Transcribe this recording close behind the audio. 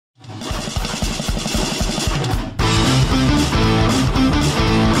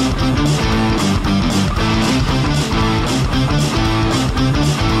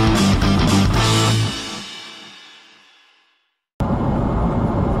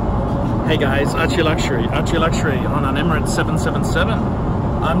Hey guys, ArchieLuxury on an Emirates 777.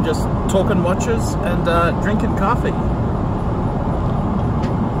 I'm just talking watches and drinking coffee.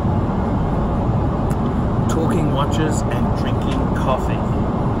 Talking watches and drinking coffee.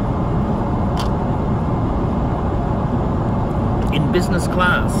 In business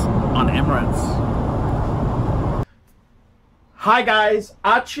class on Emirates. Hi guys,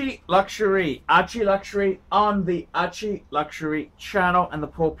 ArchieLuxury on the ArchieLuxury channel and the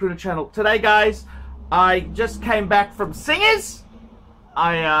Paul Pluta channel. Today guys, I just came back from Singers.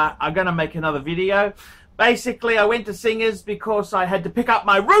 I'm gonna make another video. Basically, I went to Singers because I had to pick up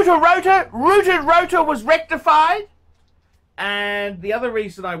my rooted rotor was rectified. And the other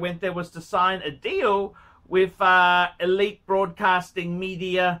reason I went there was to sign a deal with Elite Broadcasting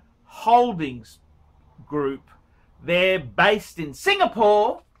Media Holdings Group. They're based in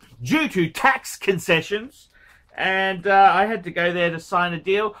Singapore due to tax concessions, and I had to go there to sign a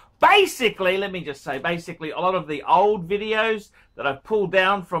deal. Basically, let me just say, basically a lot of the old videos that I've pulled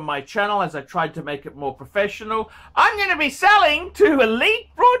down from my channel as I tried to make it more professional, I'm going to be selling to Elite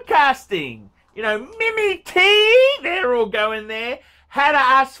Broadcasting. You know, Mimi T, they're all going there. How to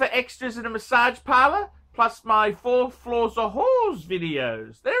ask for extras in a massage parlor, plus my 4 Floors of Whores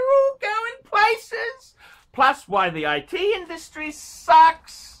videos. They're all going places. Plus why the IT industry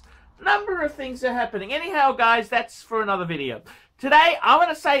sucks. Number of things are happening. Anyhow, guys, that's for another video. Today, I want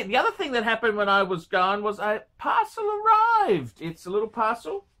to say the other thing that happened when I was gone was a parcel arrived. It's a little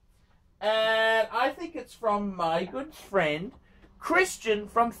parcel. And I think it's from my good friend, Christian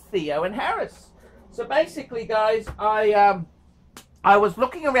from Theo and Harris. So basically, guys, I was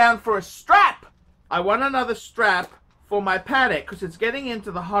looking around for a strap. I want another strap for my paddock because it's getting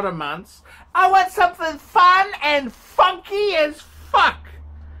into the hotter months. I want something fun and funky as fuck.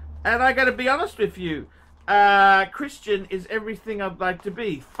 And I gotta be honest with you, Christian is everything I'd like to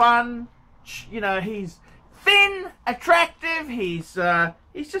be. Fun, you know, he's thin, attractive, he's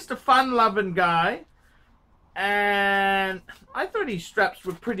just a fun-loving guy. And I thought his straps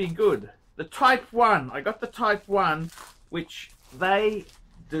were pretty good. The Type 1, I got the Type 1, which they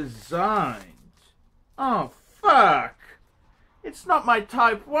designed. Oh, fuck. It's not my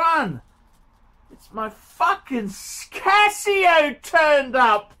Type 1. It's my fucking Casio turned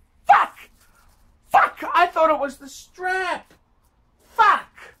up. Fuck. Fuck. I thought it was the strap.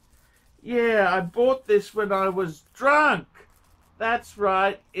 Fuck. Yeah, I bought this when I was drunk. That's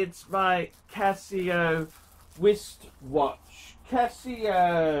right. It's my Casio wristwatch.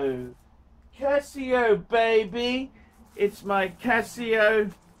 Casio. Casio, baby. It's my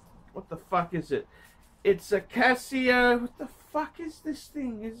Casio. What the fuck is it? It's a Casio. What the fuck is this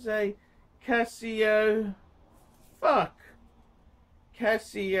thing? It's a Casio. Fuck.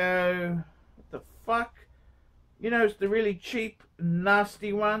 Casio. What the fuck? You know, it's the really cheap,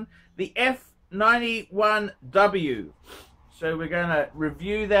 nasty one. The F91W. So we're going to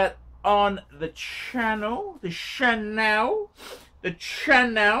review that on the channel. The channel.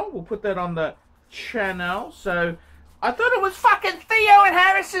 We'll put that on the channel. So I thought it was fucking Theo and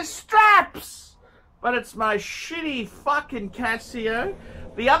Harris's straps. But it's my shitty fucking Casio.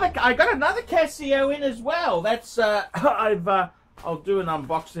 I got another Casio in as well. That's I'll do an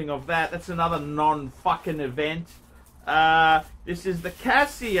unboxing of that. That's another non-fucking event. This is the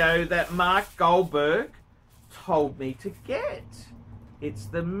Casio that Mark Goldberg told me to get. It's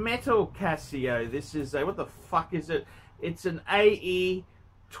the metal Casio. This is a, what the fuck is it? It's an AE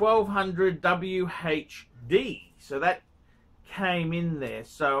 1200 WHD. So that came in there.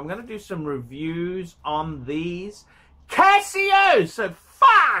 So I'm going to do some reviews on these Casio. So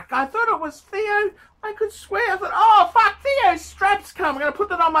fuck, I thought it was Theo. I could swear. I thought, oh fuck, Theo's straps come. I'm going to put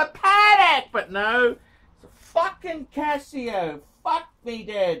that on my paddock. But no, it's a fucking Casio. Fuck me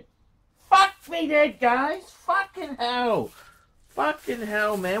dead. Fuck me dead, guys. Fucking hell. Fucking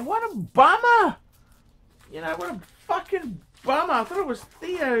hell, man. What a bummer. You know, what a fucking bummer. I thought it was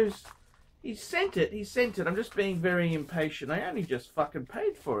Theo's. He sent it. I'm just being very impatient. I only just fucking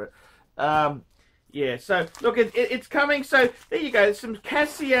paid for it. Yeah, so, look, it's coming. So, there you go. Some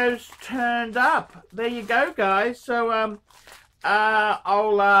Casios turned up. There you go, guys. So,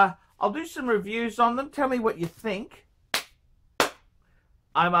 I'll do some reviews on them. Tell me what you think.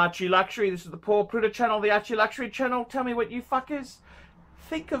 I'm ArchieLuxury. This is the Paul Pluta channel, the ArchieLuxury channel. Tell me what you fuckers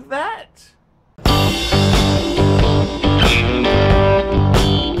think of that.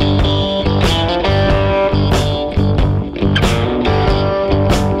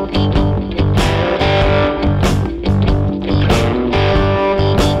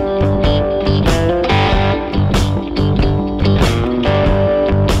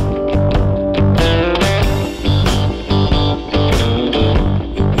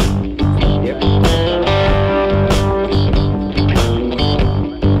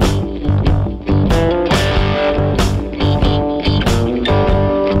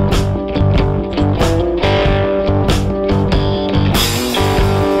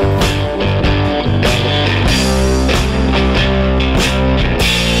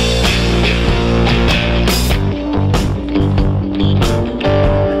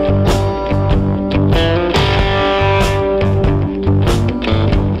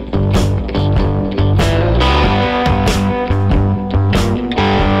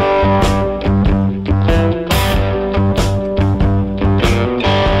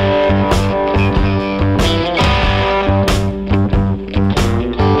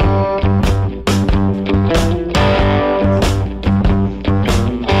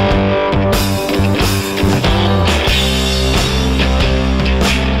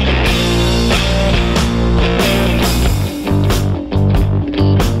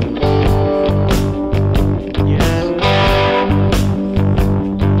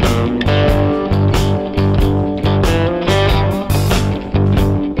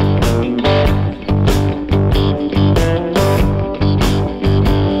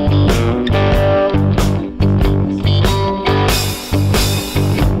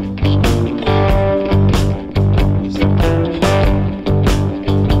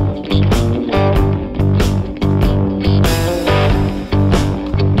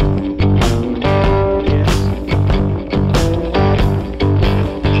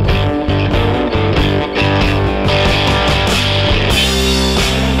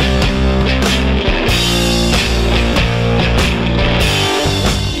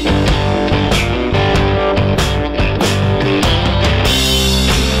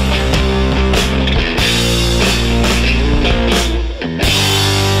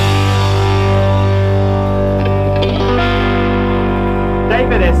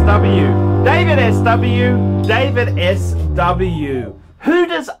 David SW. David SW. David SW. Who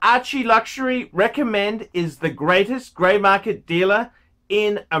does ArchieLuxury recommend is the greatest grey market dealer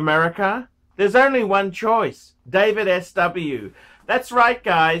in America? There's only one choice, David SW. That's right,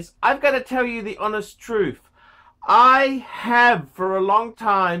 guys. I've got to tell you the honest truth. I have for a long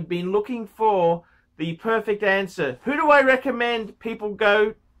time been looking for the perfect answer. Who do I recommend people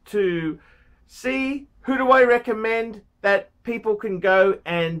go to see? Who do I recommend that people can go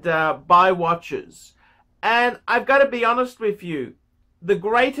and buy watches? And I've got to be honest with you. The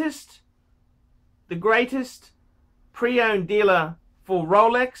greatest pre-owned dealer for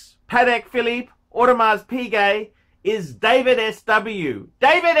Rolex, Patek Philippe, Audemars Piguet is David SW.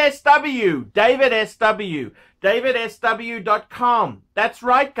 David SW. David SW. DavidSW.com. That's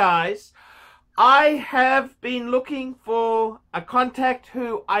right, guys. I have been looking for a contact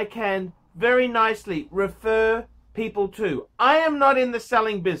who I can very nicely refer people to. I am not in the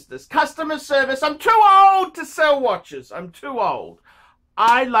selling business. Customer service, I'm too old to sell watches. I'm too old.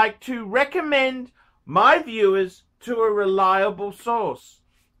 I like to recommend my viewers to a reliable source.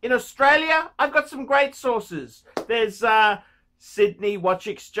 In Australia, I've got some great sources. There's Sydney Watch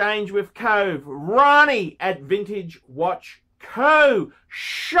Exchange with Cove, Ronnie at Vintage Watch Co,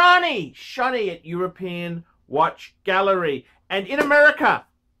 Shani at European Watch Gallery. And in America,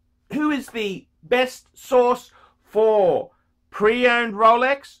 who is the best source for pre-owned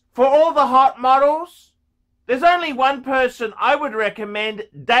Rolex? For all the hot models? There's only one person I would recommend,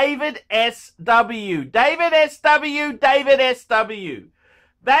 David SW. David SW, David SW.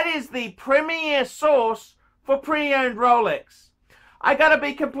 That is the premier source for pre-owned Rolex. I gotta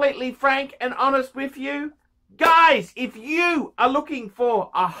be completely frank and honest with you. Guys, if you are looking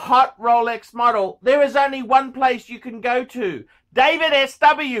for a hot Rolex model, there is only one place you can go to. David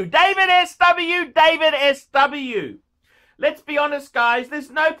SW. David SW. David SW. Let's be honest, guys.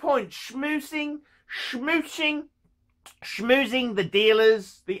 There's no point schmoozing the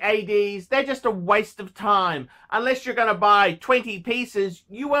dealers, the ADs. They're just a waste of time. Unless you're going to buy 20 pieces,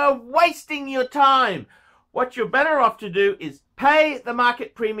 you are wasting your time. What you're better off to do is pay the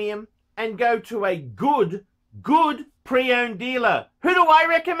market premium and go to a good pre-owned dealer. Who do I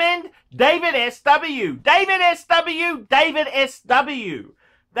recommend? David SW. David SW. David SW.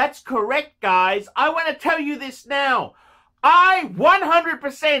 That's correct, guys. I want to tell you this now. I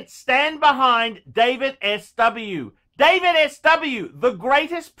 100% stand behind David SW. David SW, the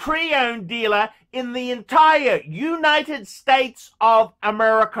greatest pre-owned dealer in the entire United States of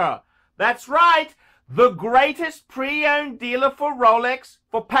America. That's right, the greatest pre-owned dealer for Rolex,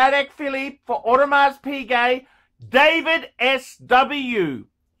 for Patek Philippe, for Audemars Piguet, David SW.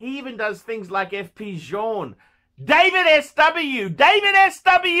 He even does things like FP Journe. David SW, David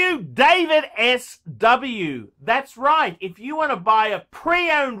SW, David SW. That's right. If you want to buy a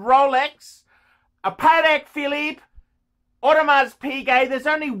pre-owned Rolex, a Patek Philippe, Audemars Piguet, there's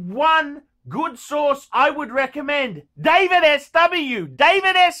only one good source I would recommend. David SW,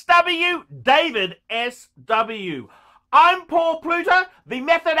 David SW, David SW. I'm Paul Pluter, the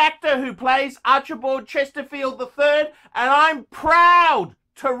method actor who plays Archibald Chesterfield III, and I'm proud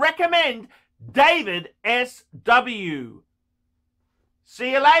to recommend David SW.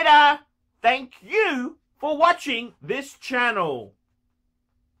 See you later. Thank you for watching this channel.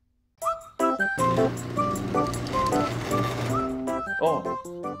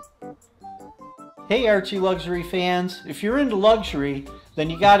 Hey ArchieLuxury fans, if you're into luxury, then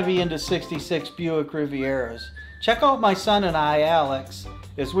you gotta be into 66 Buick Rivieras. Check out my son and I, Alex,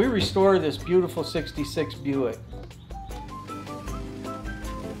 as we restore this beautiful 66 Buick.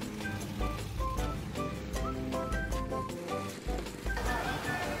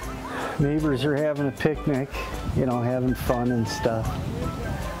 Neighbors are having a picnic, you know, having fun and stuff.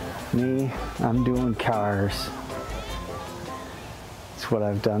 Me, I'm doing cars. It's what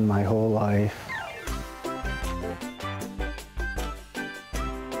I've done my whole life.